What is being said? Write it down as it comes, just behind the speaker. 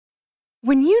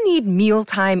When you need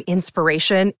mealtime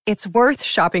inspiration, it's worth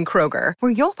shopping Kroger,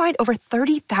 where you'll find over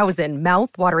 30,000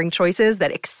 mouth-watering choices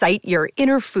that excite your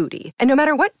inner foodie. And no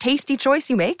matter what tasty choice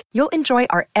you make, you'll enjoy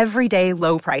our everyday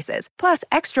low prices, plus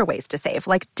extra ways to save,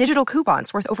 like digital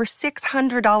coupons worth over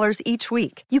 $600 each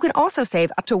week. You can also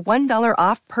save up to $1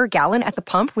 off per gallon at the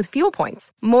pump with fuel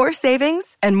points. More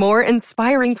savings and more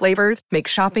inspiring flavors make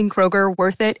shopping Kroger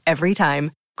worth it every time.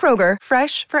 Kroger,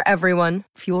 fresh for everyone.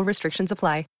 Fuel restrictions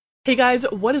apply. Hey guys,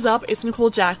 what is up? It's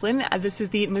Nicole Jacqueline, and this is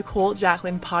the Nicole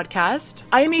Jacqueline podcast.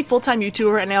 I am a full-time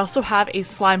YouTuber, and I also have a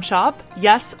slime shop.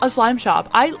 Yes, a slime shop.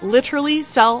 I literally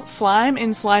sell slime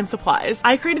and slime supplies.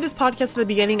 I created this podcast at the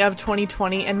beginning of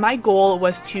 2020, and my goal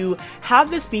was to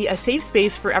have this be a safe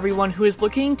space for everyone who is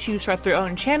looking to start their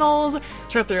own channels,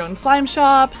 start their own slime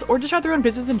shops, or just start their own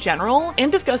business in general,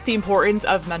 and discuss the importance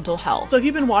of mental health. So if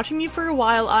you've been watching me for a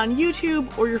while on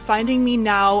YouTube, or you're finding me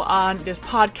now on this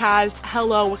podcast,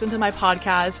 hello, welcome to my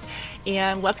podcast,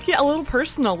 and let's get a little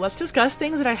personal. Let's discuss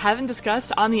things that I haven't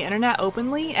discussed on the internet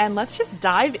openly, and let's just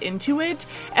dive into it.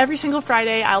 Every single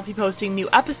Friday, I'll be posting new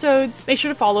episodes. Make sure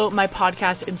to follow my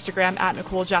podcast Instagram at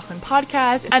Nicole Jacqueline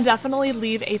Podcast, and definitely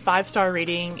leave a 5-star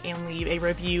rating and leave a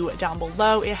review down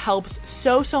below. It helps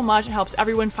so much. It helps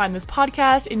everyone find this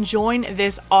podcast and join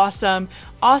this awesome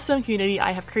community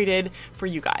I have created for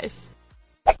you guys.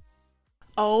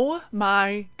 Oh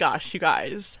my gosh, you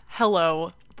guys.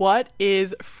 Hello. What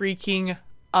is freaking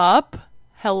up?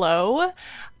 Hello.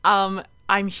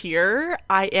 I'm here.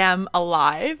 I am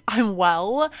alive. I'm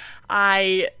well.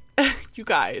 You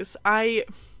guys, I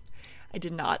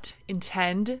did not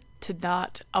intend to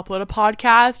not upload a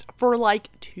podcast for like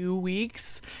 2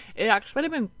 weeks. It actually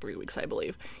might have been 3 weeks, I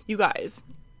believe. You guys,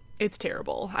 it's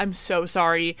terrible. I'm so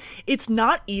sorry. It's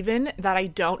not even that I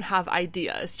don't have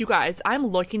ideas. You guys, I'm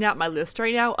looking at my list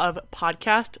right now of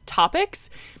podcast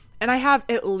topics, and I have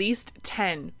at least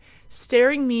 10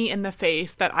 staring me in the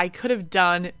face that I could have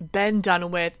been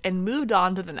done with, and moved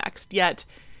on to the next. Yet,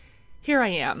 here I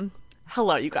am.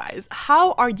 Hello, you guys.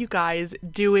 How are you guys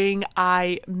doing?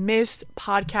 I miss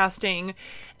podcasting,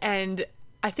 and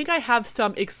I think I have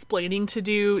some explaining to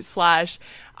do /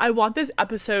 I want this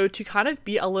episode to kind of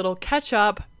be a little catch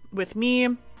up with me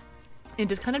and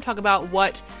just kind of talk about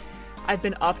what I've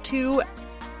been up to.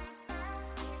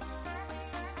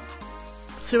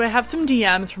 So I have some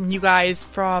DMs from you guys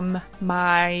from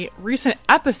my recent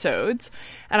episodes,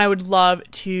 and I would love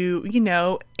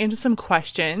to, answer some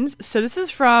questions. So this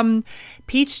is from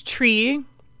Peachtree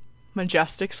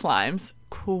Majestic Slimes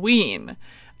Queen.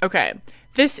 Okay,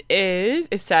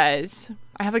 it says,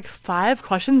 I have like 5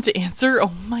 questions to answer.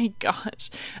 Oh my gosh.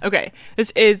 Okay,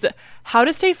 this is how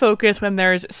to stay focused when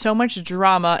there's so much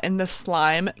drama in the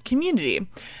slime community.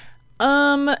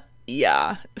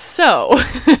 Yeah. So,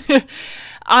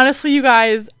 honestly, you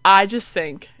guys, I just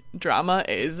think drama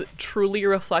is truly a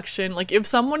reflection. Like, if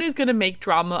someone is going to make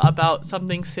drama about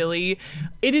something silly,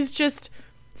 it is just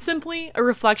simply a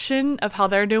reflection of how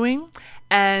they're doing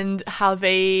and how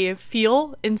they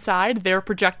feel inside. They're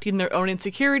projecting their own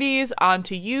insecurities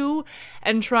onto you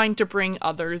and trying to bring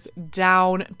others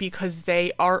down because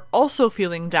they are also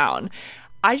feeling down.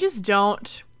 I just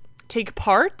don't take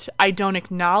part. I don't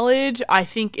acknowledge. I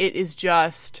think it is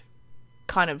just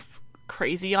kind of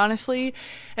crazy, honestly.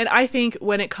 And I think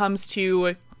when it comes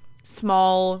to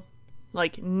small,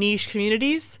 like, niche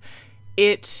communities,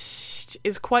 it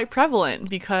is quite prevalent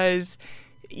because,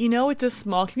 it's a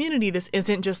small community. This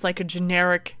isn't just like a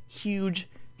generic, huge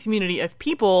community of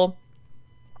people.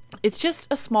 It's just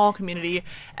a small community.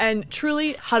 And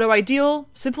truly, how do I deal?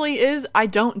 Simply is I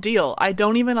don't deal. I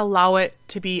don't even allow it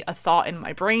to be a thought in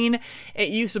my brain. It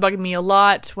used to bug me a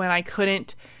lot when I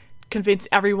couldn't convince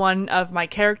everyone of my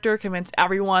character, convince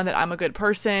everyone that I'm a good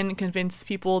person, convince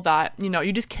people that,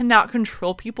 you just cannot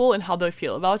control people and how they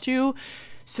feel about you.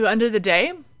 So at the end of the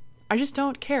day, I just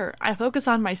don't care. I focus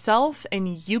on myself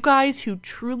and you guys who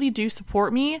truly do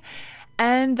support me.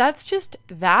 And that's just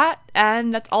that,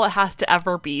 and that's all it has to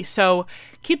ever be. So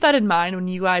keep that in mind when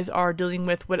you guys are dealing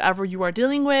with whatever you are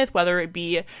dealing with, whether it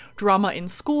be drama in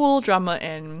school, drama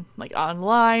in like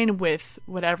online, with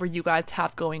whatever you guys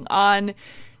have going on.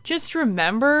 Just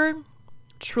remember,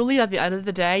 truly at the end of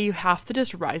the day, you have to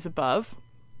just rise above.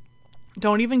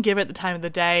 Don't even give it the time of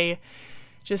the day.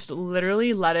 Just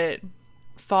literally let it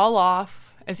fall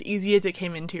off as easy as it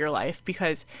came into your life,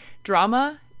 because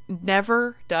drama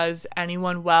never does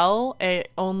anyone well. It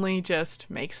only just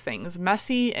makes things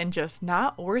messy and just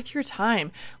not worth your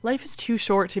time. Life is too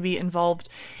short to be involved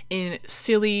in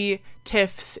silly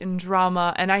tiffs and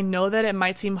drama, and I know that it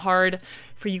might seem hard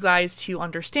for you guys to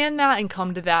understand that and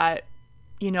come to that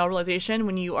realization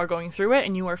when you are going through it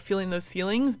and you are feeling those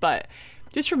feelings. But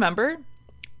just remember,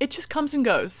 it just comes and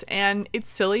goes, and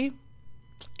it's silly,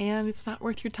 and it's not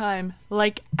worth your time,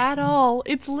 like, at all.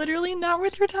 It's literally not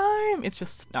worth your time. It's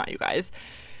just not, you guys.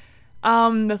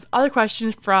 The other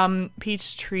question from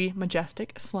Peachtree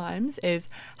Majestic Slimes is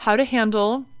how to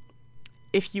handle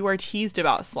if you are teased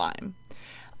about slime.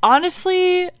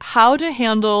 Honestly, how to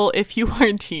handle if you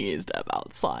are teased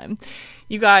about slime.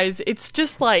 You guys, it's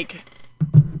just like,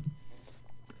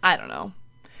 I don't know.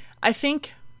 I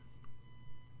think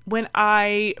when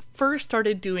I first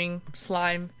started doing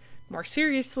slime more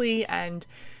seriously, and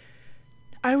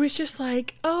I was just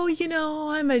like, oh,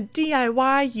 I'm a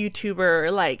DIY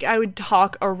YouTuber. Like, I would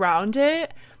talk around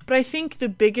it. But I think the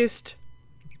biggest,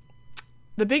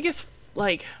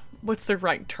 like, what's the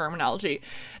right terminology?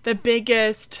 The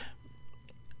biggest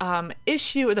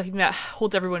issue, the thing that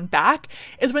holds everyone back,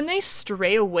 is when they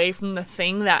stray away from the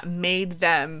thing that made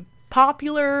them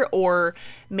popular or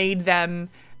makes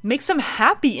them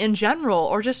happy in general,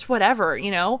 or just whatever,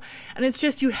 And it's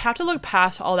just, you have to look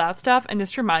past all that stuff and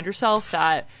just remind yourself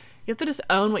that you have to just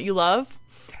own what you love.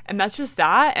 And that's just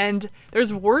that. And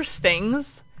there's worse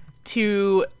things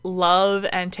to love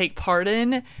and take part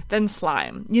in than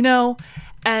slime,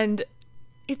 And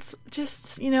it's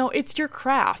just, it's your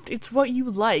craft. It's what you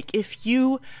like. If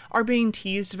you are being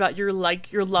teased about your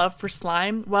love for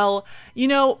slime, well,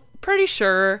 pretty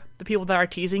sure the people that are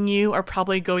teasing you are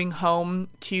probably going home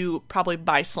to probably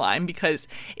buy slime because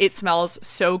it smells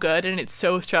so good and it's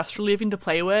so stress relieving to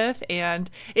play with, and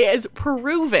it is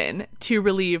proven to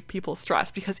relieve people's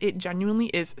stress because it genuinely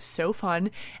is so fun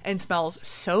and smells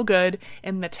so good,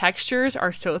 and the textures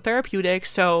are so therapeutic.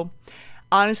 So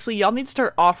honestly, y'all need to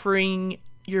start offering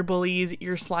your bullies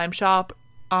your slime shop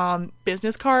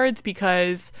business cards,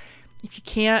 because if you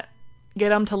can't get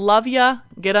them to love ya,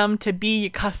 get them to be your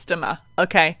customer,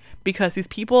 okay? Because these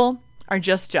people are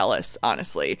just jealous,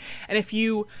 honestly. And if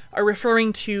you are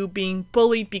referring to being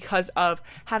bullied because of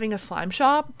having a slime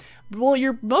shop, well,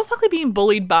 you're most likely being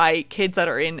bullied by kids that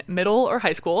are in middle or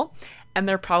high school, and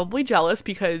they're probably jealous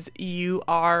because you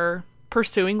are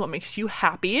pursuing what makes you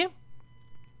happy.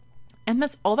 And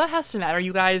that's all that has to matter,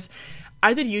 you guys.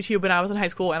 I did YouTube when I was in high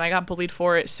school, and I got bullied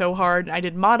for it so hard. And I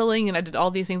did modeling, and I did all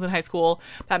these things in high school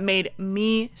that made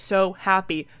me so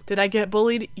happy. Did I get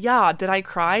bullied? Yeah. Did I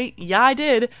cry? Yeah, I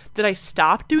did. Did I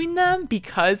stop doing them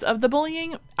because of the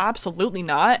bullying? Absolutely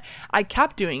not. I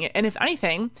kept doing it. And if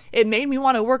anything, it made me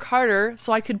want to work harder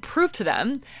so I could prove to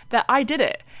them that I did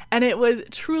it. And it was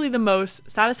truly the most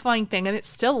satisfying thing, and it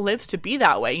still lives to be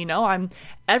that way.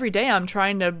 Every day I'm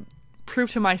trying to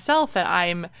prove to myself that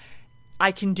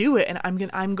I can do it, and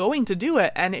I'm going to do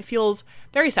it, and it feels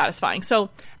very satisfying. So,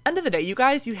 end of the day, you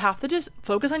guys, you have to just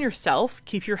focus on yourself,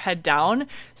 keep your head down,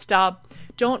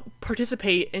 don't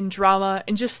participate in drama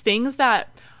and just things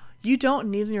that you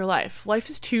don't need in your life. Life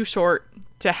is too short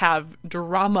to have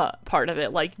drama part of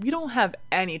it. Like, we don't have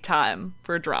any time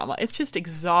for drama. It's just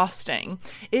exhausting.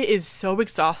 It is so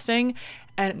exhausting,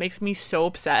 and it makes me so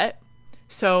upset.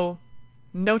 So,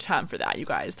 no time for that, you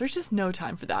guys. There's just no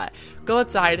time for that. Go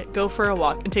outside, go for a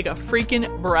walk, and take a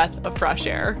freaking breath of fresh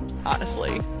air,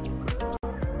 honestly.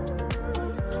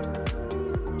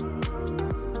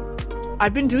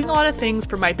 I've been doing a lot of things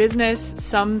for my business,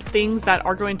 some things that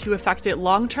are going to affect it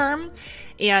long term.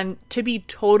 And to be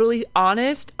totally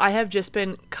honest, I have just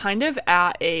been kind of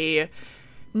at I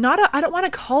don't want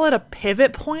to call it a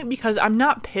pivot point, because I'm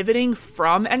not pivoting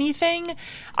from anything.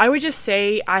 I would just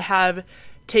say I have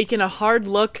taken a hard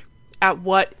look at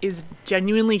what is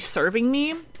genuinely serving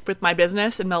me with my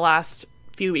business in the last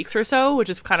few weeks or so, which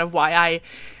is kind of why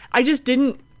I just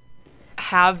didn't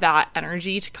have that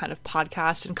energy to kind of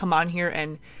podcast and come on here,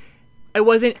 and I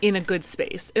wasn't in a good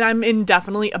space. And I'm in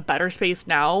definitely a better space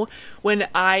now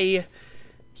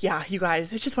you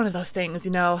guys, it's just one of those things,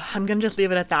 I'm going to just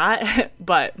leave it at that,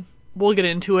 but we'll get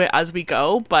into it as we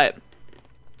go. But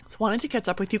just wanted to catch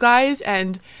up with you guys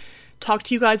and talk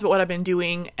to you guys about what I've been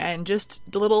doing, and just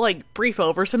a little brief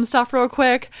over some stuff real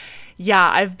quick. Yeah,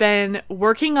 I've been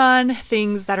working on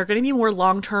things that are going to be more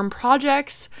long-term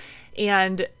projects,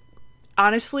 and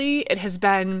honestly, it has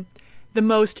been the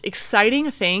most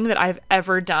exciting thing that I've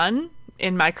ever done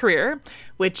in my career,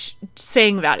 which,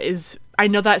 saying that is, I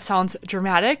know that sounds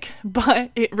dramatic, but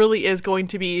it really is going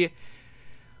to be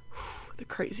the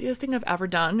craziest thing I've ever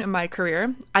done in my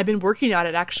career. I've been working at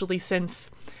it actually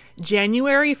since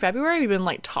January, February. We've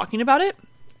been talking about it,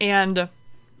 and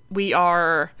we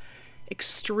are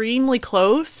extremely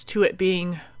close to it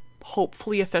being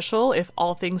hopefully official if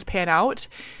all things pan out.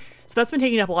 So that's been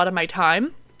taking up a lot of my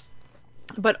time.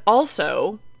 But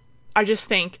also, I just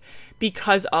think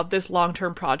because of this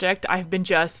long-term project, I've been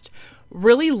just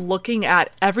really looking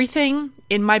at everything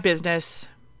in my business,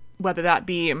 whether that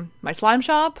be my slime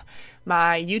shop,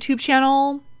 my YouTube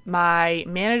channel, my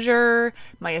manager,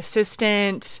 my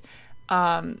assistant,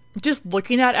 just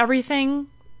looking at everything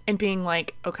and being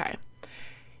like, okay,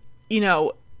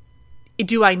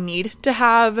 do I need to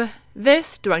have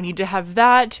this? Do I need to have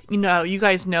that? You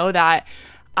guys know that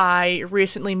I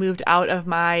recently moved out of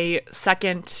my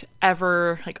second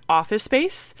ever office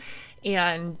space,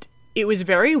 and it was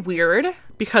very weird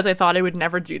because I thought I would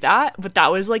never do that. But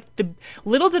that was the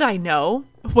little did I know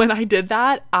when I did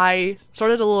that, I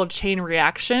started a little chain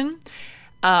reaction.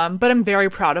 But I'm very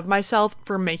proud of myself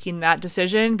for making that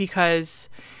decision because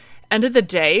end of the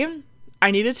day,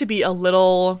 I needed to be a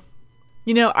little,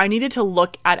 I needed to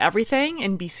look at everything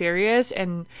and be serious.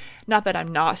 And not that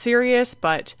I'm not serious,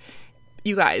 but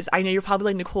you guys, I know you're probably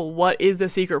like, Nicole, what is the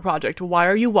secret project? Why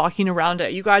are you walking around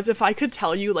it? You guys, if I could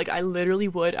tell you, I literally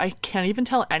would. I can't even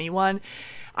tell anyone.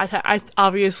 I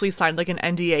obviously signed an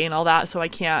NDA and all that, so I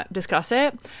can't discuss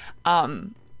it.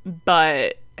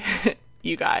 But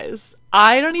you guys,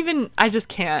 I just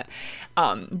can't.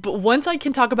 But once I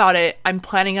can talk about it, I'm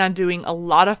planning on doing a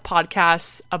lot of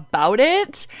podcasts about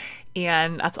it.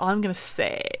 And that's all I'm going to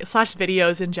say, /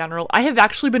 videos in general. I have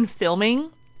actually been filming.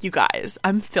 You guys,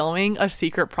 I'm filming a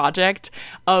secret project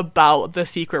about the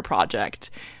secret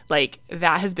project.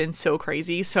 That has been so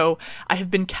crazy. So I have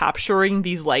been capturing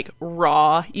these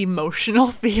raw emotional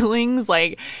feelings.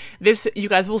 This, you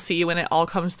guys will see when it all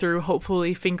comes through,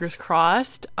 hopefully, fingers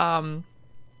crossed.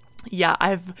 Yeah,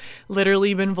 I've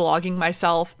literally been vlogging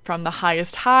myself from the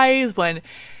highest highs when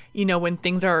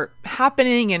things are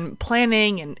happening and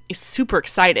planning, and it's super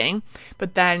exciting.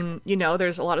 But then,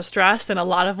 there's a lot of stress and a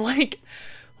lot of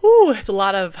it's a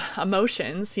lot of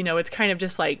emotions. It's kind of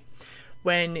just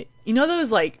when,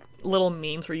 those little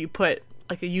memes where you put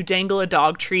you dangle a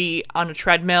dog treat on a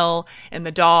treadmill and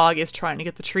the dog is trying to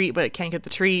get the treat, but it can't get the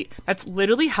treat. That's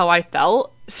literally how I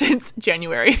felt since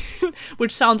January,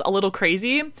 which sounds a little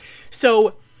crazy.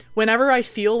 So whenever I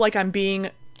feel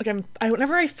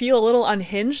whenever I feel a little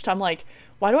unhinged, I'm like,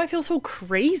 why do I feel so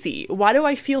crazy? Why do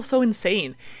I feel so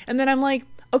insane? And then I'm like,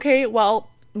 okay, well,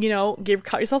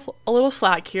 cut yourself a little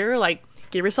slack here.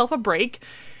 Give yourself a break.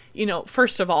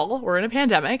 First of all, we're in a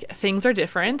pandemic. Things are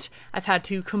different. I've had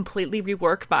to completely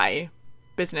rework my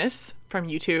business from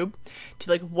YouTube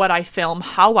to what I film,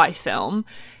 how I film,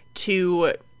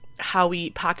 to how we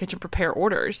package and prepare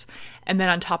orders. And then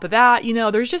on top of that,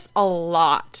 there's just a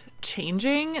lot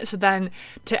changing. So then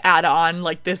to add on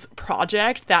this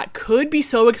project that could be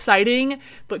so exciting,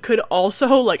 but could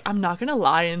also I'm not going to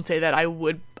lie and say that I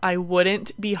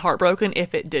wouldn't be heartbroken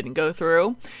if it didn't go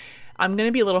through. I'm going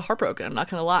to be a little heartbroken. I'm not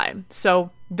going to lie.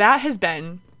 So that has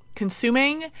been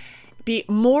consuming, be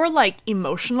more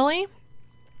emotionally.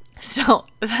 So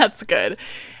that's good.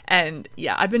 And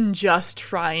yeah, I've been just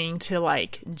trying to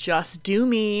just do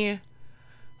me,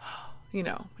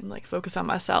 and focus on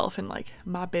myself and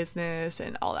my business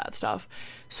and all that stuff.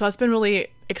 So that's been really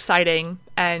exciting,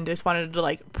 and just wanted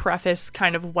to preface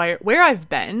kind of where I've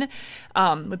been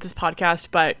with this podcast.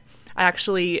 But I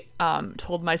actually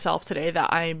told myself today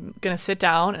that I'm going to sit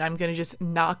down and I'm going to just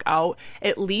knock out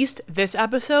at least this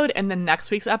episode and the next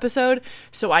week's episode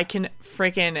so I can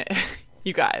freaking,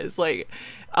 you guys,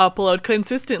 upload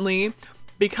consistently,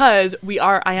 because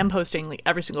I am posting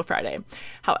every single Friday.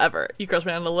 However, you girls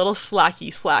went on a little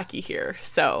slacky here.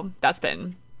 So that's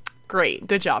been great.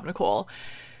 Good job, Nicole.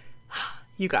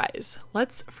 You guys,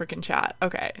 let's freaking chat.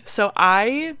 Okay. So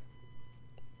I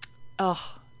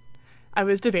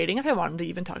was debating if I wanted to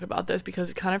even talk about this because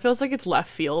it kind of feels like it's left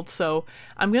field. So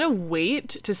I'm going to wait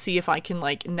to see if I can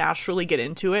naturally get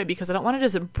into it, because I don't want to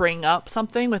just bring up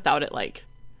something without it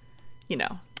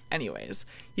anyways,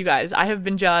 you guys, I have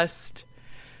been just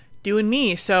doing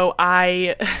me. So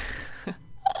I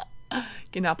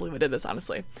cannot believe I did this,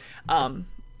 honestly. So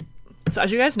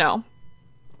as you guys know,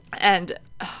 and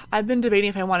I've been debating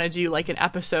if I want to do an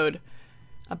episode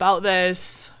about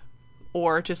this,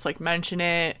 or just mention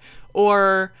it,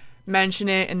 or mention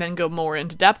it and then go more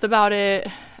into depth about it.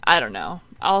 I don't know.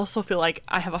 I also feel like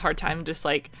I have a hard time just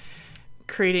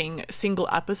creating single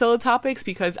episode topics,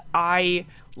 because I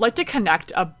like to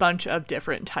connect a bunch of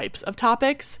different types of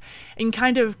topics and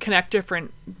kind of connect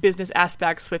different business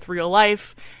aspects with real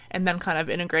life, and then kind of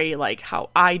integrate how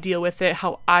I deal with it,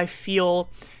 how I feel,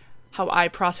 how I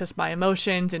process my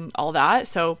emotions and all that.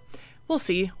 So we'll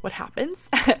see what happens.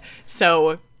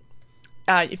 So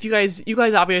if you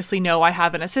guys obviously know I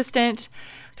have an assistant.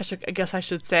 I guess I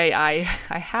should say I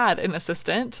had an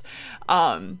assistant.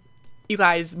 You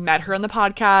guys met her on the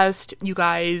podcast. You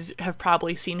guys have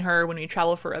probably seen her when we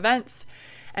travel for events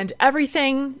and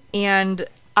everything. And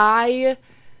I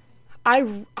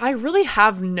really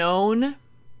have known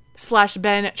 /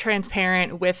 been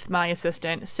transparent with my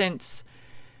assistant since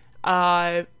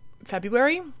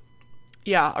February.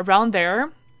 Yeah, around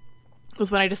there was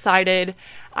when I decided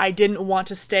I didn't want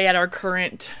to stay at our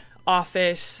current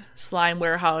office slime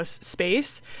warehouse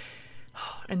space.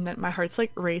 And then my heart's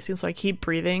like racing, so I keep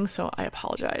breathing, so I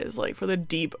apologize like for the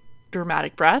deep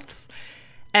dramatic breaths.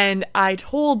 And I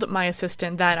told my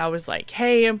assistant that I was like,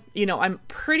 hey, you know, I'm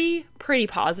pretty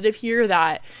positive here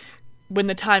that when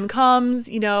the time comes,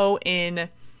 you know, in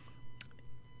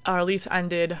our lease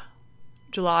ended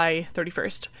July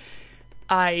 31st,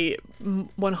 I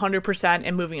 100%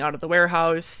 am moving out of the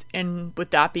warehouse. And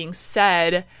with that being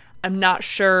said, I'm not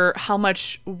sure how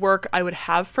much work I would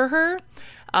have for her.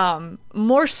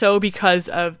 More so because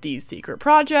of these secret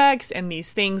projects and these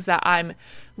things that I'm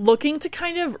looking to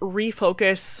kind of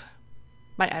refocus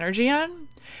my energy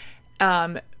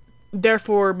on.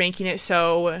 Therefore making it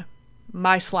so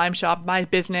my slime shop, my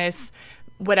business,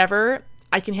 whatever,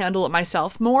 I can handle it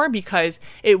myself more because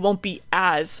it won't be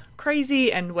as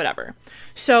crazy and whatever.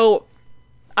 So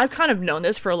I've kind of known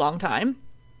this for a long time.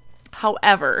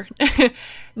 However,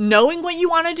 knowing what you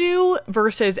want to do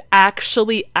versus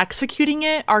actually executing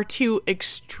it are two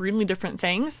extremely different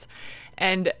things.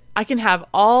 And I can have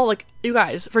all, like, you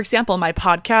guys, for example, my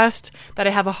podcast that I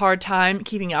have a hard time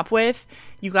keeping up with,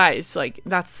 you guys, like,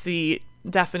 that's the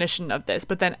definition of this.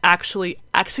 But then actually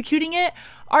executing it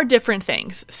are different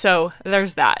things. So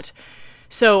there's that.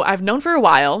 So I've known for a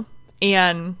while,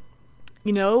 and,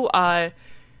 you know,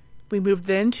 we moved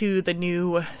into the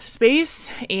new space,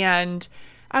 and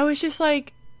I was just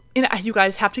like, and you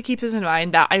guys have to keep this in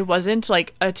mind that I wasn't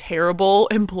like a terrible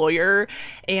employer.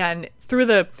 And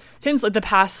since like the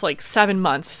past like 7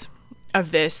 months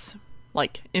of this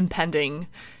like impending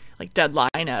like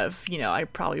deadline of, you know, I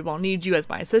probably won't need you as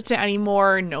my assistant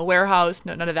anymore, no warehouse,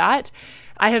 no, none of that.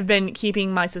 I have been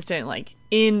keeping my assistant like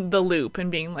in the loop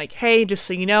and being like, hey, just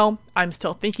so you know, I'm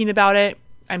still thinking about it.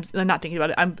 I'm not thinking about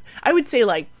it. I would say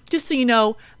like, just so you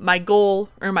know, my goal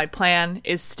or my plan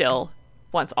is still,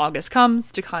 once August comes,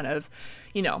 to kind of,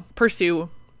 you know, pursue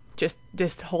just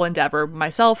this whole endeavor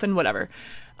myself and whatever.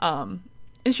 And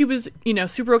she was, you know,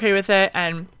 super okay with it.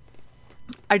 And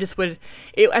I just I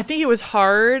think it was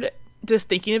hard just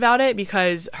thinking about it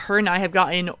because her and I have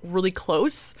gotten really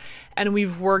close, and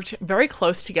we've worked very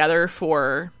close together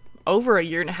for over a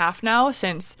year and a half now,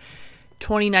 since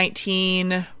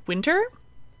 2019 winter.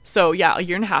 So yeah, a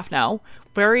year and a half now.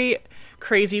 Very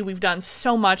crazy. We've done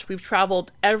so much. We've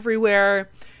traveled everywhere.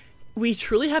 We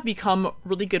truly have become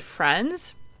really good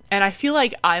friends. And I feel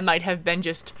like I might have been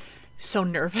just so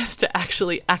nervous to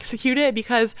actually execute it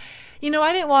because, you know,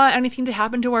 I didn't want anything to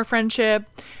happen to our friendship.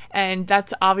 And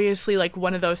that's obviously like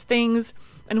one of those things.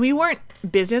 And we weren't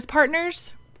business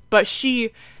partners, but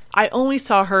I only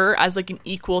saw her as like an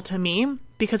equal to me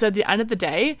because at the end of the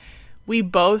day, we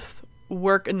both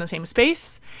work in the same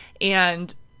space,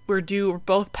 and we're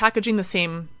both packaging the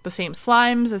same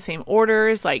slimes, the same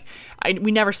orders. Like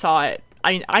we never saw it.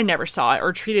 I never saw it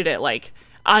or treated it like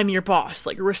I'm your boss,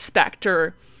 like respect,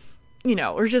 or, you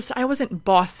know, or just, I wasn't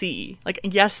bossy. Like,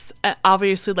 yes,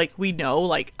 obviously, like we know,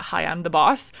 like, hi, I'm the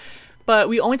boss, but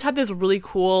we always had this really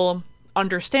cool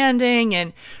understanding.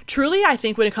 And truly, I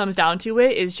think when it comes down to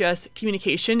it, is just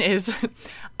communication is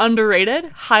underrated,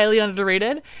 highly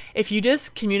underrated. If you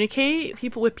just communicate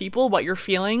with people what you're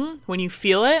feeling when you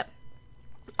feel it,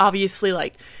 obviously,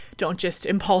 like, don't just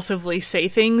impulsively say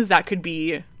things that could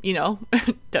be, you know,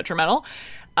 detrimental.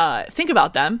 Think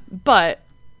about them. But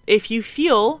if you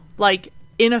feel like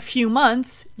in a few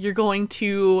months you're going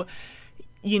to,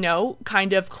 you know,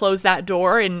 kind of close that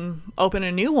door and open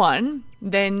a new one,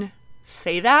 then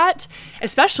say that.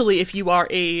 Especially if you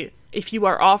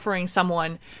are offering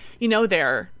someone, you know,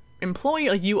 their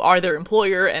employer, like you are their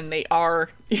employer, and they are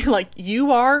like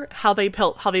you are how they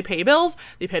pay bills,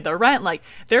 they pay their rent. Like,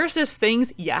 there's just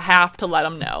things you have to let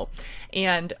them know.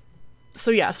 And so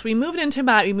yes, we moved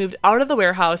out of the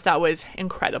warehouse. That was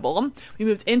incredible. We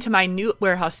moved into my new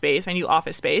warehouse space, my new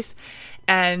office space,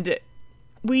 and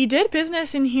we did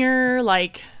business in here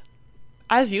like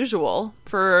as usual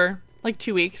for like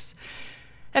 2 weeks.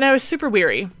 And I was super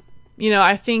weary. You know,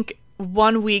 I think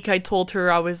 1 week I told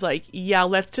her, I was like, yeah,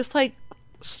 let's just like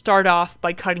start off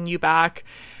by cutting you back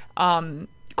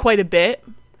quite a bit.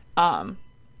 And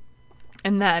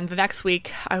then the next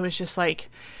week I was just like,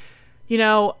 you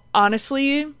know,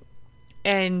 honestly,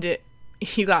 and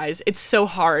you guys, it's so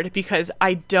hard because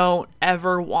I don't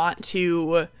ever want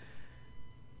to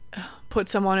put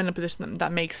someone in a position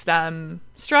that makes them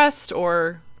stressed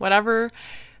or whatever.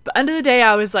 But end of the day,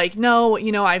 I was like, no,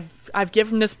 you know, I've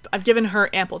given her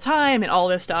ample time and all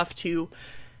this stuff to,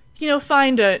 you know,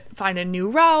 find a new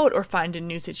route or find a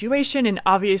new situation. And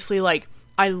obviously, like,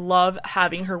 I love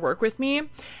having her work with me.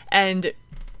 And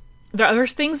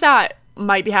there's things that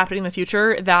might be happening in the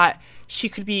future that she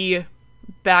could be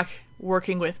back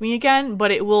working with me again,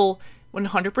 but it will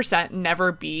 100%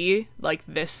 never be like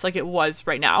this, like it was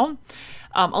right now.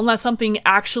 Unless something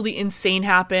actually insane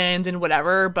happens and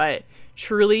whatever, but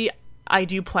truly, I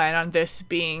do plan on this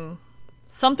being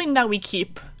something that we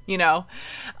keep, you know.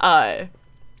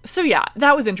 So yeah,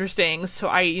 that was interesting. So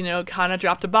I, you know, kind of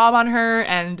dropped a bomb on her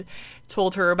and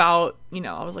told her about, you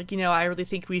know, I was like, you know, I really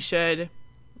think we should,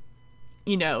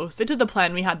 you know, stick to the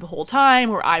plan we had the whole time,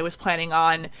 where I was planning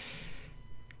on,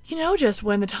 you know, just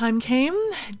when the time came,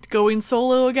 going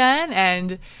solo again.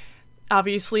 And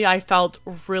obviously I felt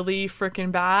really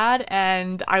freaking bad,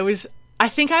 and I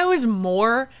think I was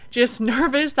more just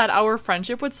nervous that our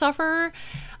friendship would suffer.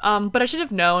 But I should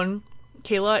have known.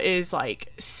 Kayla is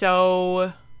like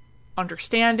so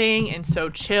understanding and so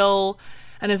chill,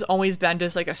 and has always been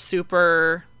just like a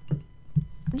super,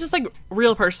 just like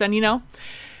real person, you know?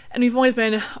 And we've always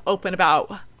been open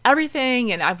about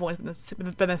everything, and I've always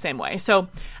been the same way. So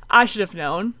I should have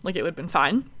known, like, it would have been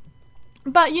fine.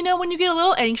 But, you know, when you get a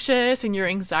little anxious and your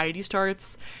anxiety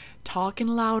starts talking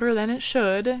louder than it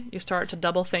should, you start to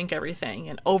double think everything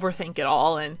and overthink it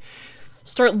all and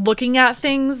start looking at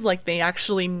things like they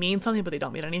actually mean something, but they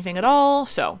don't mean anything at all.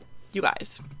 So, you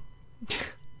guys,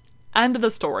 end of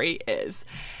the story is,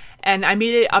 and I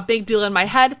made it a big deal in my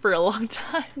head for a long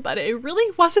time, but it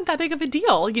really wasn't that big of a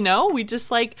deal, you know? We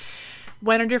just, like,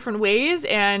 went our different ways,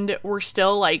 and we're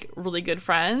still, like, really good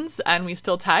friends, and we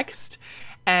still text,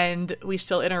 and we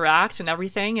still interact and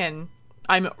everything, and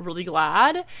I'm really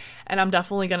glad. And I'm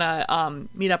definitely gonna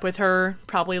meet up with her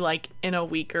probably, like, in a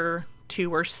week or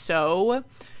two or so,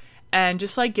 and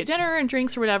just, like, get dinner and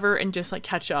drinks or whatever, and just, like,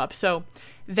 catch up. So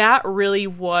that really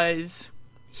was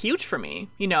huge for me,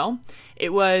 you know?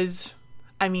 It was,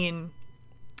 I mean,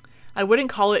 I wouldn't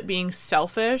call it being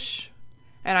selfish,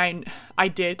 and I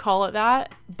did call it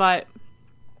that, but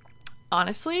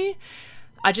honestly,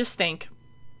 I just think,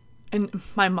 and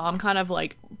my mom kind of,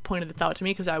 like, pointed this out to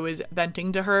me because I was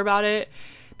venting to her about it,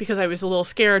 because I was a little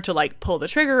scared to, like, pull the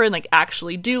trigger and, like,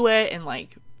 actually do it and,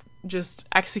 like, just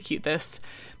execute this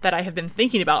that I have been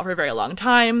thinking about for a very long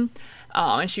time.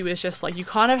 And she was just like, you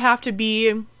kind of have to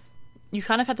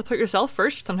put yourself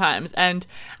first sometimes. And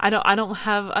I don't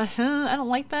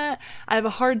like that. I have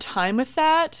a hard time with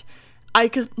that.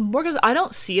 Because I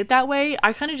don't see it that way.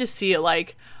 I kind of just see it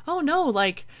like, oh no,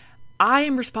 like, I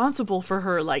am responsible for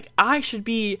her. Like, I should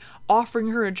be offering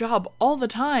her a job all the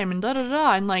time and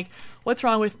da-da-da. And, like, what's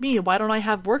wrong with me? Why don't I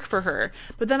have work for her?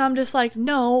 But then I'm just like,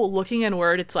 no, looking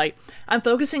inward, it's like, I'm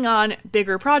focusing on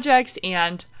bigger projects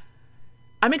and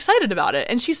I'm excited about it.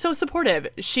 And she's so supportive.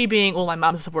 She being, well, my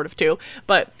mom's supportive too,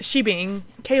 but she being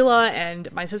Kayla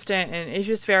and my assistant, and it's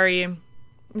just very,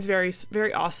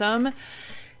 very awesome.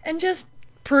 And just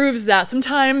proves that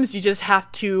sometimes you just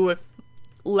have to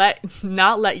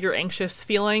not let your anxious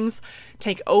feelings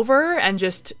take over and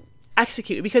just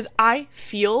execute. Because I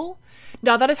feel,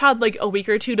 now that I've had like a week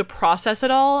or two to process it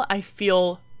all, I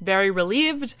feel very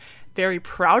relieved, very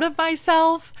proud of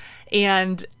myself.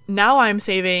 And now I'm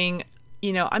saving,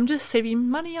 you know, I'm just saving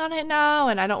money on it now.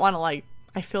 And I don't want to, like,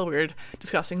 I feel weird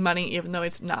discussing money, even though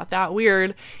it's not that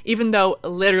weird, even though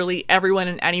literally everyone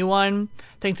and anyone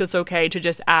thinks it's okay to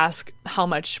just ask how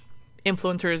much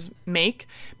influencers make,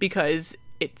 because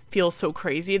it feels so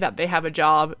crazy that they have a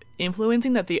job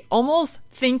influencing that they almost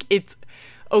think it's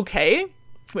okay,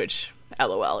 which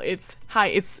LOL, it's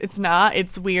not,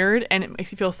 it's weird, and it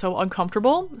makes you feel so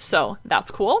uncomfortable. So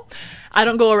that's cool. I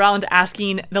don't go around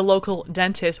asking the local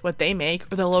dentist what they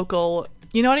make, or the local,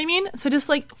 you know what I mean? So just,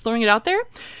 like, throwing it out there.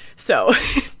 So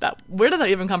where did that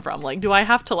even come from? Like, do I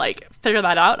have to, like, figure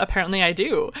that out? Apparently I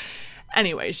do.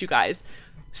 Anyways, you guys,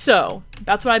 so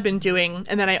that's what I've been doing.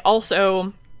 And then I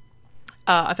also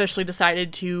officially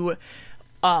decided to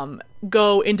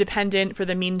go independent for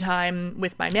the meantime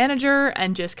with my manager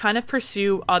and just kind of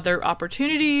pursue other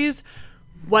opportunities,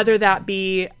 whether that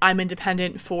be I'm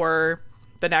independent for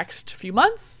the next few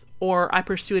months, or I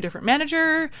pursue a different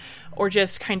manager, or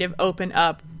just kind of open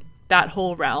up that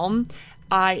whole realm.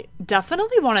 I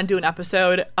definitely want to do an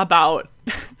episode about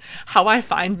how I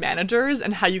find managers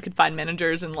and how you could find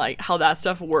managers and, like, how that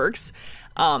stuff works.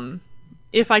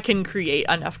 If I can create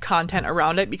enough content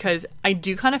around it, because I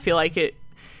do kind of feel like it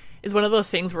is one of those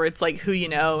things where it's like who you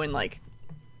know and, like,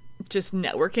 just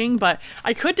networking, but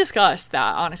I could discuss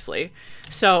that, honestly.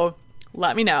 So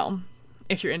let me know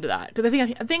if you're into that, because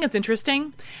I think it's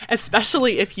interesting,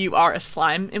 especially if you are a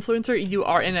slime influencer, you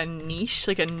are in a niche,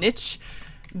 like a niche.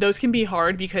 Those can be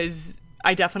hard because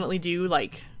I definitely do,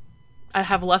 like, I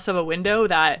have less of a window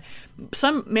that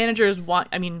some managers want.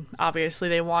 I mean, obviously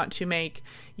they want to make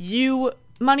you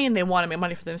money and they want to make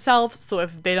money for themselves. So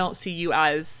if they don't see you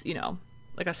as, you know,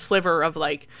 like a sliver of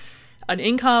like an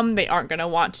income, they aren't going to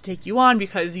want to take you on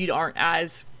because you aren't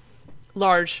as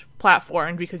large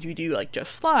platform, because you do like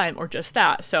just slime or just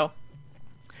that. So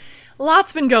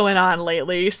lots been going on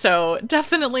lately. So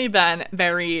definitely been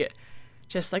very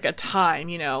just like a time,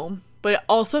 you know, but it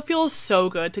also feels so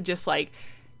good to just like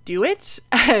do it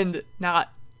and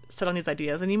not sit on these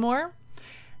ideas anymore.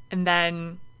 And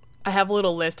then I have a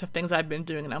little list of things I've been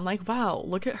doing and I'm like, wow,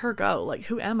 look at her go. Like,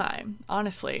 who am I?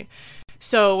 Honestly.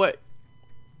 So,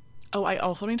 I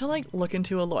also need to like look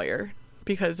into a lawyer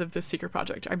because of this secret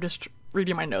project. I'm just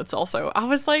reading my notes also. I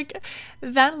was like,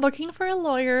 then looking for a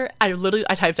lawyer, I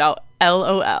typed out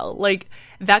LOL. Like,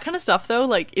 that kind of stuff though,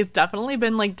 like, it's definitely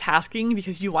been like tasking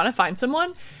because you want to find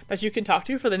someone that you can talk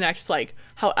to for the next like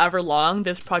however long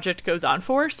this project goes on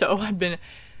for. So I've been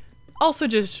also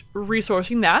just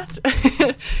resourcing that.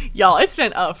 Y'all, it's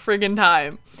been a friggin'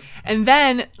 time. And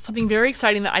then something very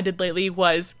exciting that I did lately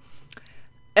was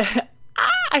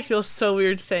I feel so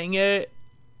weird saying it.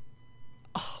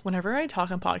 Oh, whenever I talk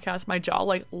on podcasts, my jaw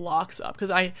like locks up because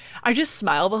I just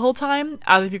smile the whole time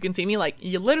as if you can see me. Like,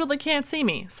 you literally can't see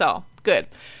me, so good.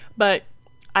 But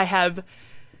I have,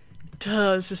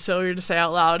 this is so weird to say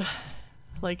out loud.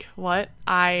 Like, what?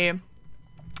 I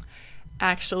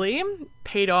actually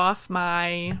paid off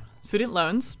my student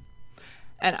loans,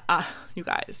 and you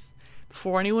guys,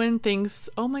 before anyone thinks,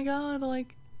 oh my god,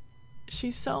 like,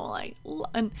 she's so like,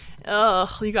 and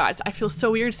you guys, I feel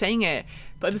so weird saying it,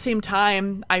 but at the same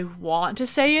time, I want to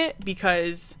say it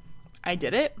because I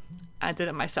did it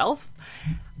myself.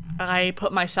 I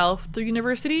put myself through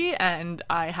university and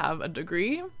I have a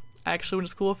degree. I actually went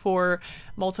to school for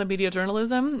multimedia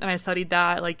journalism and I studied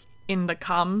that like in the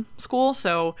comm school,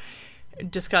 so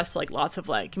discussed like lots of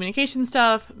like communication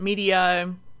stuff,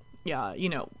 media. Yeah, you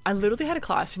know, I literally had a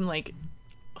class in like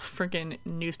freaking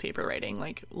newspaper writing.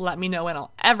 Like, let me know when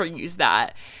I'll ever use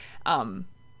that.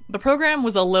 The program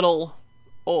was a little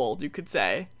old, you could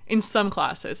say, in some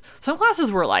classes. Some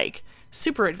classes were like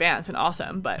super advanced and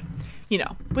awesome, but you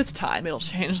know, with time it'll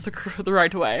change the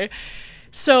right way.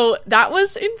 So that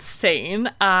was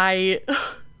insane. I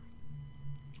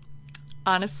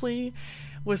honestly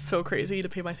was so crazy to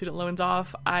pay my student loans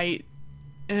off. I'm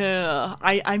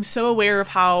so aware of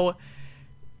how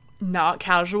not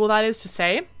casual that is to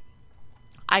say.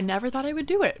 I never thought I would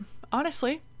do it,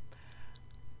 honestly.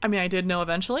 I mean, I did know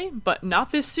eventually, but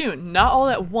not this soon, not all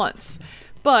at once.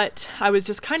 But I was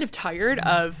just kind of tired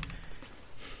of,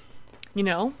 you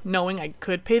know, knowing I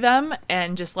could pay them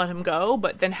and just let them go,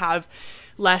 but then have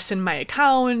less in my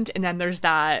account. And then there's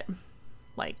that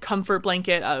like comfort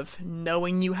blanket of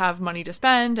knowing you have money to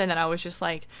spend. And then I was just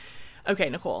like, okay,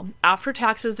 Nicole, after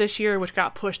taxes this year, which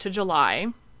got pushed to July,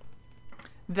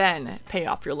 then pay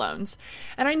off your loans.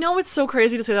 And I know it's so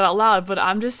crazy to say that out loud, but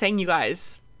I'm just saying, you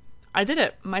guys, I did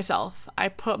it myself. I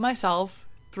put myself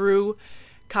through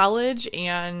college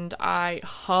and I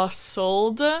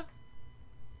hustled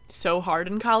so hard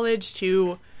in college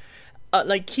to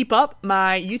like keep up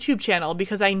my YouTube channel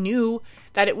because I knew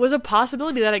that it was a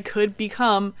possibility that I could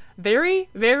become very,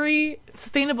 very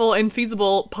sustainable and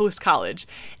feasible post-college.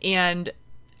 And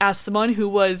as someone who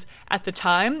was at the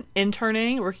time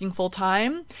interning, working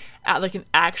full-time at like an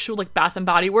actual like Bath and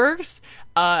Body Works,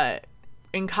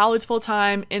 in college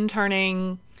full-time,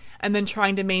 interning, and then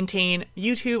trying to maintain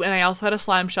YouTube. And I also had a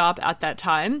slime shop at that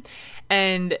time.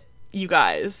 And you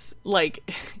guys, like,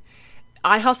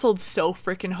 I hustled so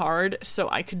freaking hard so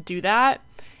I could do that.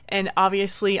 And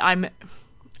obviously I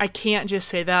can't just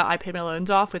say that I paid my loans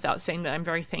off without saying that I'm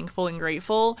very thankful and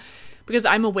grateful, because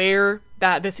I'm aware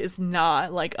that this is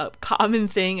not like a common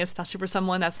thing, especially for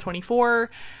someone that's 24.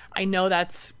 I know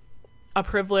that's a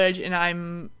privilege, and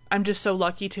I'm just so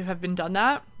lucky to have done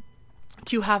that.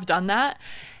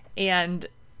 And,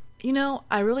 you know,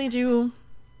 I really do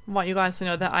want you guys to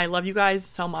know that I love you guys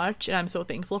so much, and I'm so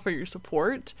thankful for your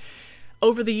support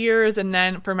over the years and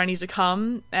then for many to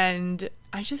come. And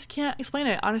I just can't explain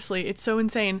it. Honestly, it's so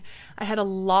insane. I had a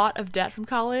lot of debt from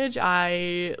college.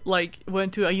 I like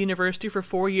went to a university for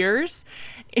 4 years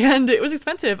and it was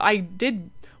expensive. I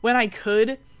did when I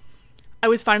could. I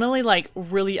was finally like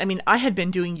really, I mean, I had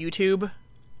been doing YouTube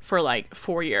for like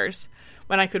 4 years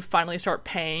when I could finally start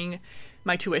paying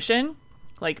my tuition,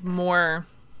 like more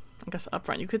I guess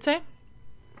upfront you could say.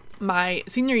 My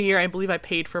senior year, I believe I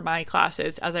paid for my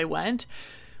classes as I went,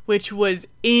 which was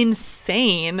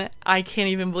insane. I can't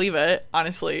even believe it,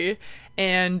 honestly.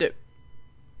 And,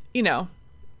 you know,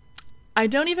 I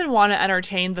don't even want to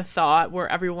entertain the thought where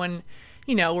everyone,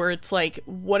 you know, where it's like,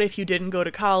 what if you didn't go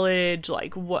to college?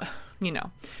 Like, what, you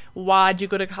know, why'd you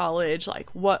go to college? Like,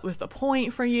 what was the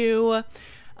point for you?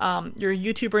 You're a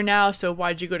YouTuber now, so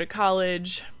why'd you go to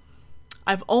college?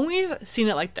 I've always seen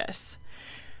it like this.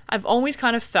 I've always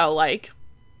kind of felt like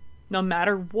no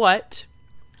matter what,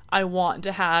 I want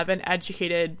to have an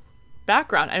educated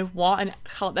background.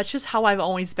 That's just how I've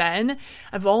always been.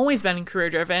 I've always been career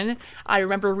driven. I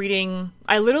remember reading,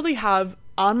 I literally have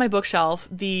on my bookshelf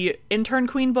the Intern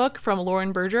Queen book from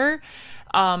Lauren Berger.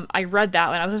 I read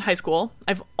that when I was in high school.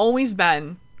 I've always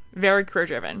been very career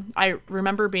driven. I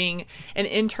remember being an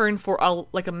intern for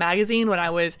a magazine when I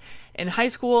was in high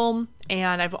school,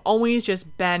 and I've always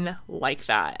just been like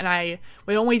that. And I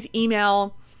would always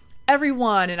email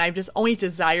everyone, and I've just always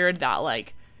desired that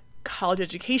like college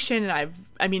education. And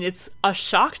I mean, it's a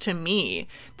shock to me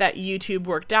that YouTube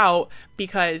worked out,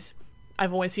 because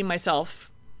I've always seen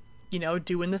myself, you know,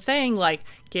 doing the thing, like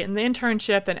getting the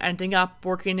internship and ending up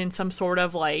working in some sort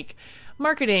of like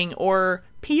marketing or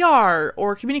PR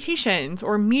or communications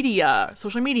or media,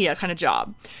 social media kind of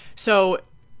job. So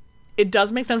it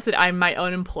does make sense that I'm my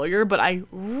own employer, but I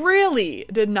really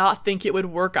did not think it would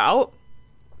work out.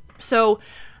 So,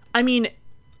 I mean,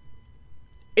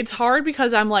 it's hard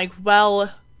because I'm like,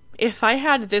 well, if I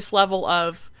had this level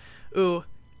of,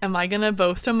 am I going to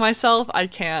boast of myself? I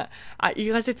can't.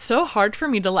 You guys, it's so hard for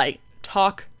me to like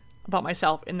talk about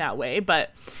myself in that way,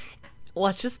 but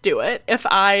let's just do it. If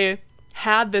I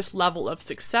had this level of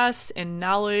success and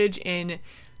knowledge and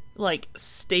like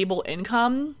stable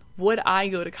income, would I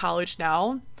go to college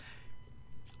now?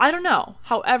 I don't know.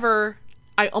 However,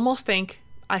 I almost think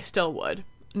I still would.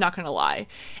 Not gonna lie.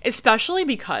 Especially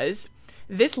because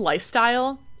this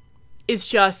lifestyle is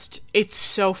just, it's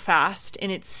so fast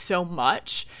and it's so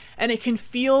much, and it can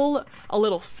feel a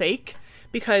little fake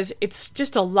because it's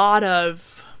just a lot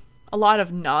of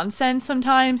nonsense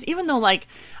sometimes, even though like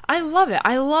I love it.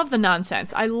 I love the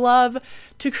nonsense. I love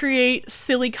to create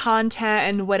silly content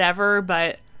and whatever,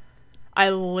 but I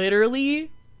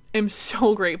literally am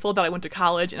so grateful that I went to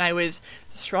college and I was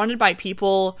surrounded by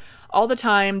people all the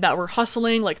time that were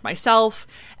hustling like myself,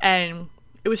 and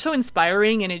it was so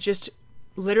inspiring, and it just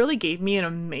literally gave me an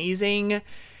amazing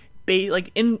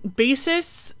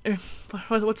basis.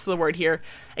 What's the word here?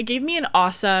 It gave me an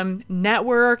awesome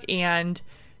network and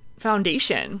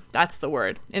foundation. That's the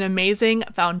word. An amazing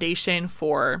foundation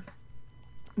for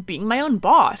being my own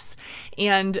boss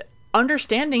and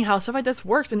understanding how stuff like this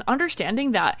works, and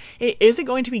understanding that it isn't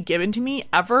going to be given to me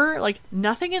ever. Like,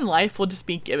 nothing in life will just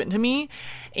be given to me.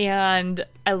 And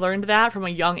I learned that from a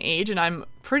young age, and I'm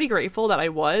pretty grateful that I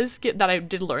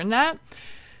did learn that.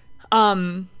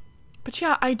 But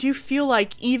yeah, I do feel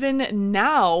like even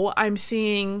now I'm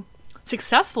seeing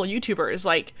successful YouTubers,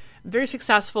 like very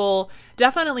successful,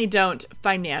 definitely don't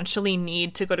financially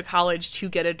need to go to college to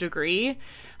get a degree.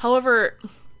 However,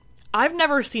 I've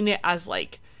never seen it as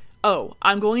like,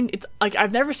 it's like,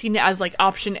 I've never seen it as like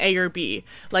option A or B.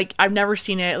 Like, I've never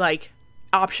seen it like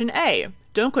option A,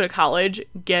 don't go to college,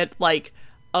 get like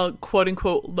a quote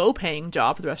unquote low paying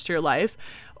job for the rest of your life,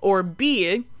 or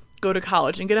B, go to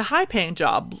college and get a high paying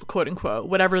job, quote unquote,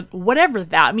 whatever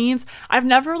that means. I've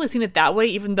never really seen it that way,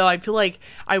 even though I feel like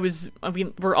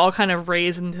we're all kind of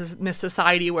raised in this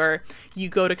society where you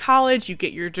go to college, you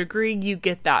get your degree, you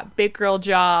get that big girl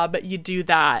job, you do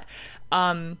that.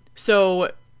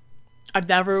 So I've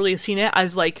never really seen it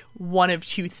as like one of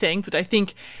two things, which I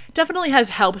think definitely has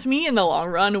helped me in the long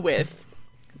run with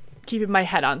keeping my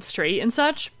head on straight and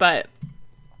such. But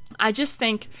I just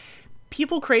think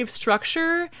people crave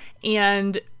structure,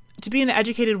 and to be an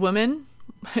educated woman,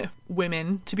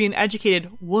 to be an educated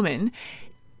woman,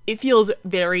 it feels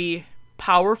very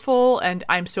powerful, and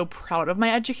I'm so proud of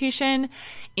my education,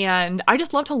 and I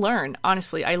just love to learn.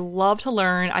 Honestly, I love to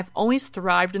learn. I've always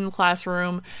thrived in the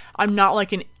classroom. I'm not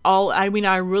like in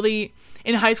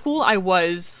high school, I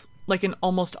was like an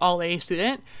almost all A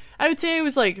student. I would say I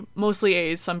was like mostly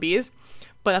A's, some B's,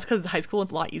 but that's because high school is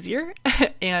a lot easier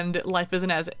and life isn't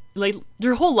as, like,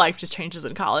 your whole life just changes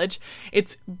in college.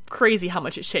 It's crazy how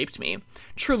much it shaped me.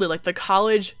 Truly, like, the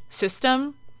college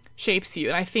system shapes you.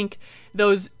 And I think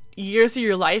those years of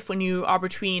your life when you are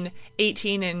between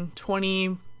 18 and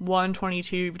 21,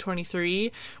 22,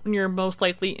 23, when you're most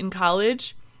likely in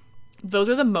college, those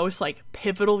are the most like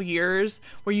pivotal years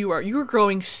where you are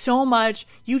growing so much,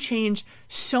 you change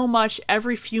so much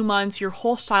every few months, your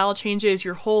whole style changes,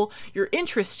 your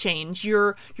interests change,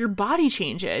 your body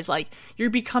changes, like you're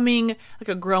becoming like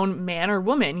a grown man or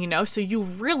woman, you know, so you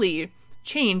really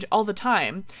change all the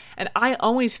time. And I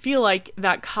always feel like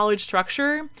that college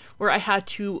structure where I had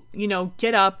to, you know,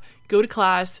 get up, go to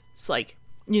class, it's like,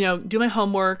 you know, do my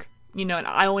homework, you know, and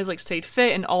I always like stayed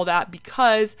fit and all that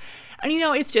because, and you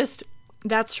know, it's just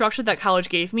that structure that college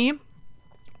gave me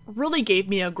really gave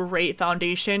me a great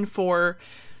foundation for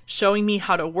showing me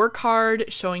how to work hard,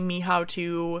 showing me how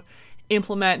to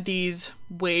implement these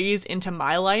ways into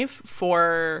my life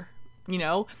for, you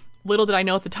know, little did I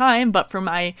know at the time, but for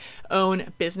my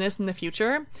own business in the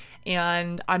future.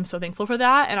 And I'm so thankful for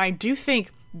that. And I do think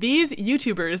these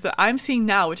YouTubers that I'm seeing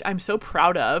now, which I'm so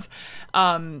proud of,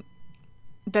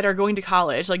 that are going to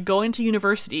college, like going to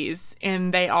universities,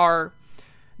 and they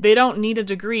don't need a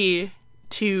degree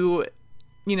to,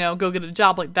 you know, go get a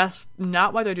job. Like that's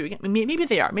not why they're doing it. Maybe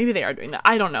they are doing that.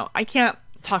 I don't know. I can't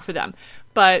talk for them,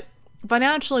 but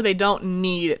financially they don't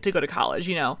need to go to college,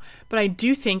 you know, but I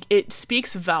do think it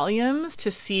speaks volumes to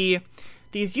see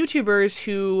these YouTubers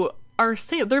who are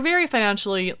saying they're very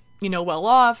financially, you know, well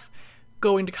off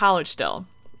going to college still.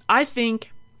 I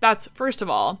think that's, first of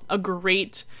all, a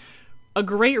great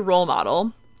role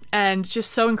model and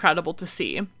just so incredible to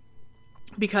see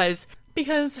because,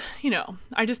 you know,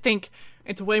 I just think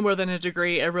it's way more than a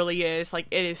degree. It really is. Like,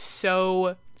 it is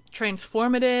so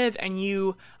transformative and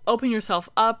you open yourself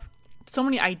up so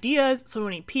many ideas, so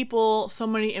many people, so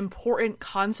many important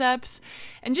concepts,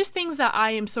 and just things that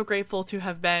I am so grateful to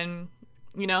have been,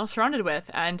 you know, surrounded with.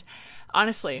 And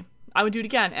honestly, I would do it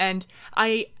again. And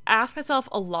I ask myself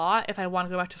a lot if I want to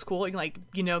go back to school and, like,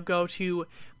 you know, go to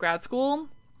grad school.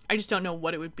 I just don't know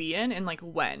what it would be in and like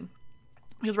when.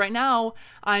 Because right now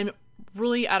I'm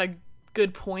really at a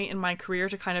good point in my career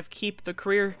to kind of keep the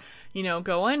career, you know,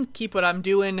 going, keep what I'm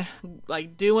doing,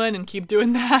 and keep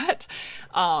doing that.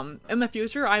 In the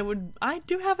future, I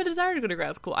do have a desire to go to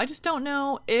grad school. I just don't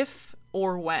know if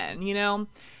or when, you know.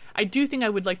 I do think I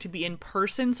would like to be in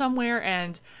person somewhere,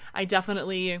 and I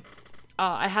definitely,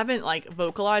 I haven't like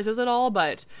vocalized this at all,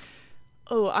 but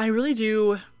I really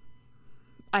do.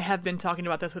 I have been talking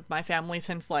about this with my family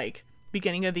since like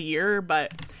beginning of the year,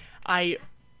 but I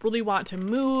really want to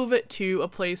move to a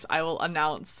place I will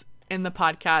announce in the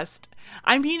podcast.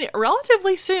 I mean,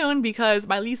 relatively soon, because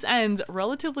my lease ends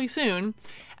relatively soon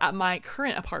at my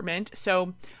current apartment.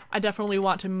 So I definitely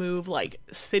want to move like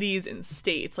cities and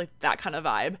states, like that kind of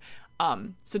vibe.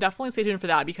 So definitely stay tuned for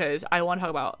that because I want to talk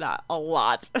about that a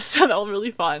lot. So that'll be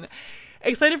really fun.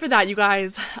 Excited for that, you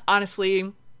guys,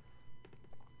 honestly.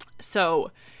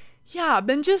 So yeah, I've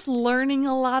been just learning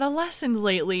a lot of lessons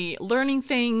lately, learning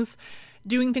things,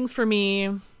 doing things for me,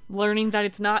 learning that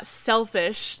it's not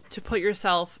selfish to put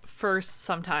yourself first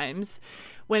sometimes,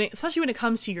 especially when it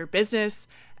comes to your business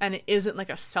and it isn't like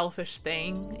a selfish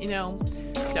thing, you know?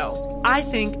 So I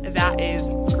think that is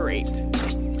great.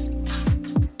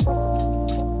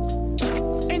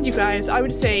 And you guys, I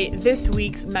would say this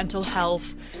week's mental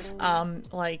health,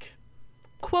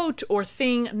 quote or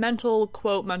thing, mental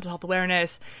health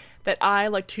awareness that I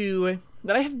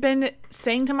have been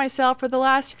saying to myself for the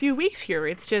last few weeks here.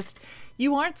 It's just,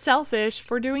 you aren't selfish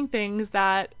for doing things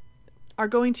that are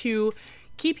going to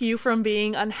keep you from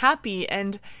being unhappy.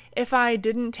 And if I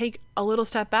didn't take a little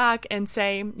step back and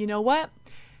say, you know what,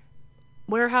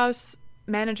 warehouse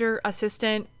manager,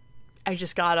 assistant,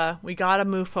 we gotta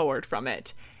move forward from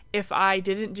it. If I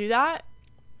didn't do that,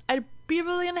 I'd be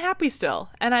really unhappy still,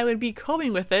 and I would be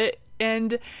coping with it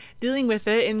and dealing with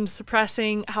it and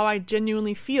suppressing how I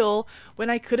genuinely feel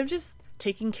when I could have just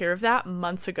taken care of that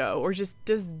months ago, or just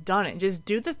done it. Just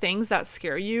do the things that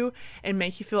scare you and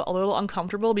make you feel a little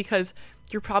uncomfortable, because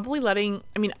you're probably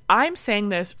I'm saying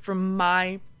this from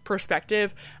my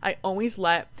perspective. I always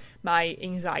let my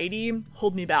anxiety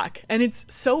hold me back, and it's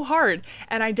so hard.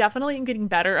 And I definitely am getting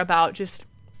better about just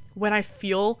when I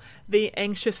feel the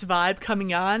anxious vibe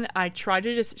coming on, I try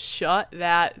to just shut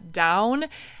that down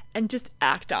and just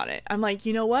act on it. I'm like,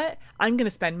 you know what? I'm going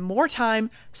to spend more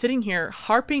time sitting here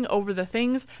harping over the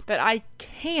things that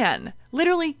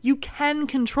you can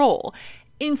control,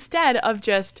 instead of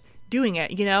just doing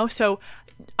it, you know? So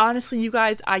honestly, you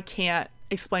guys, I can't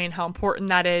explain how important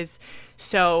that is.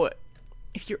 So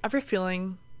if you're ever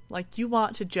feeling like you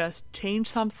want to just change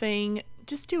something,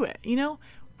 just do it, you know?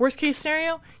 Worst case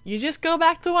scenario, you just go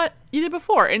back to what you did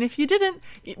before. And if you didn't,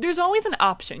 there's always an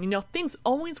option. You know, things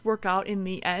always work out in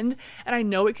the end. And I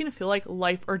know it can feel like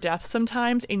life or death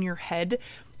sometimes in your head,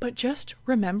 but just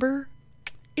remember,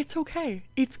 it's okay.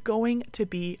 It's going to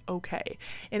be okay.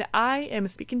 And I am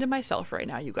speaking to myself right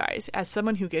now, you guys, as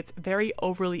someone who gets very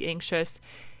overly anxious.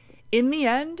 In the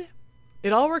end,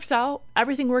 it all works out.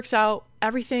 Everything works out.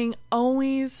 Everything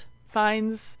always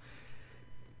goes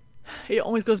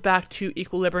back to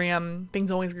equilibrium.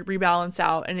 Things always rebalance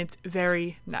out, and it's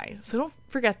very nice. So don't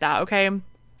forget that, okay?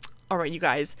 All right, you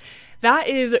guys. That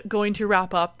is going to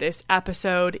wrap up this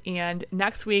episode, and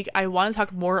next week I want to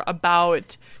talk more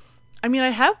about, I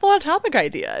have a lot of topic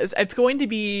ideas. It's going to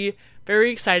be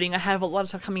very exciting. I have a lot of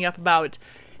stuff coming up about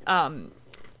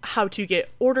how to get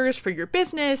orders for your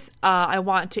business. I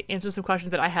want to answer some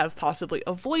questions that I have possibly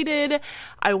avoided.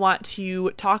 I want to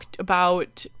talk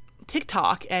about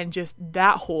TikTok and just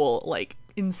that whole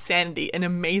insanity and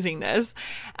amazingness,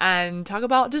 and talk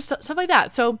about just stuff like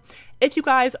that. So if you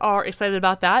guys are excited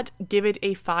about that, give it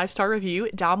a 5-star review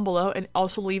down below and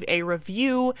also leave a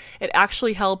review. It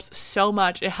actually helps so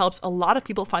much. It helps a lot of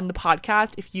people find the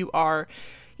podcast. If you are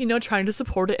trying to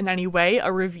support it in any way,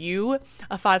 a review,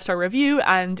 a 5-star review,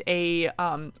 and a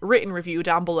written review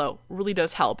down below really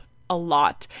does help a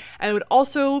lot. And it would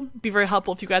also be very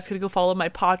helpful if you guys could go follow my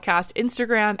podcast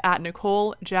Instagram at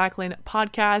Nicole Jacqueline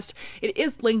Podcast. It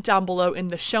is linked down below in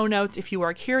the show notes if you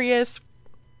are curious.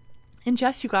 And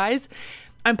yes, you guys,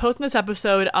 I'm posting this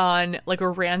episode on a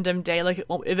random day.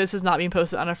 This is not being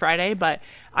posted on a Friday, but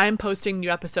I'm posting new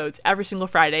episodes every single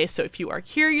Friday. So if you are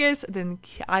curious, then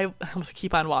I almost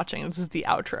keep on watching. This is the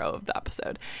outro of the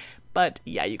episode. But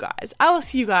yeah, you guys, I will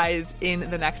see you guys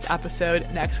in the next episode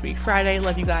next week, Friday.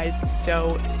 Love you guys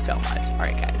so, so much. All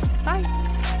right, guys. Bye.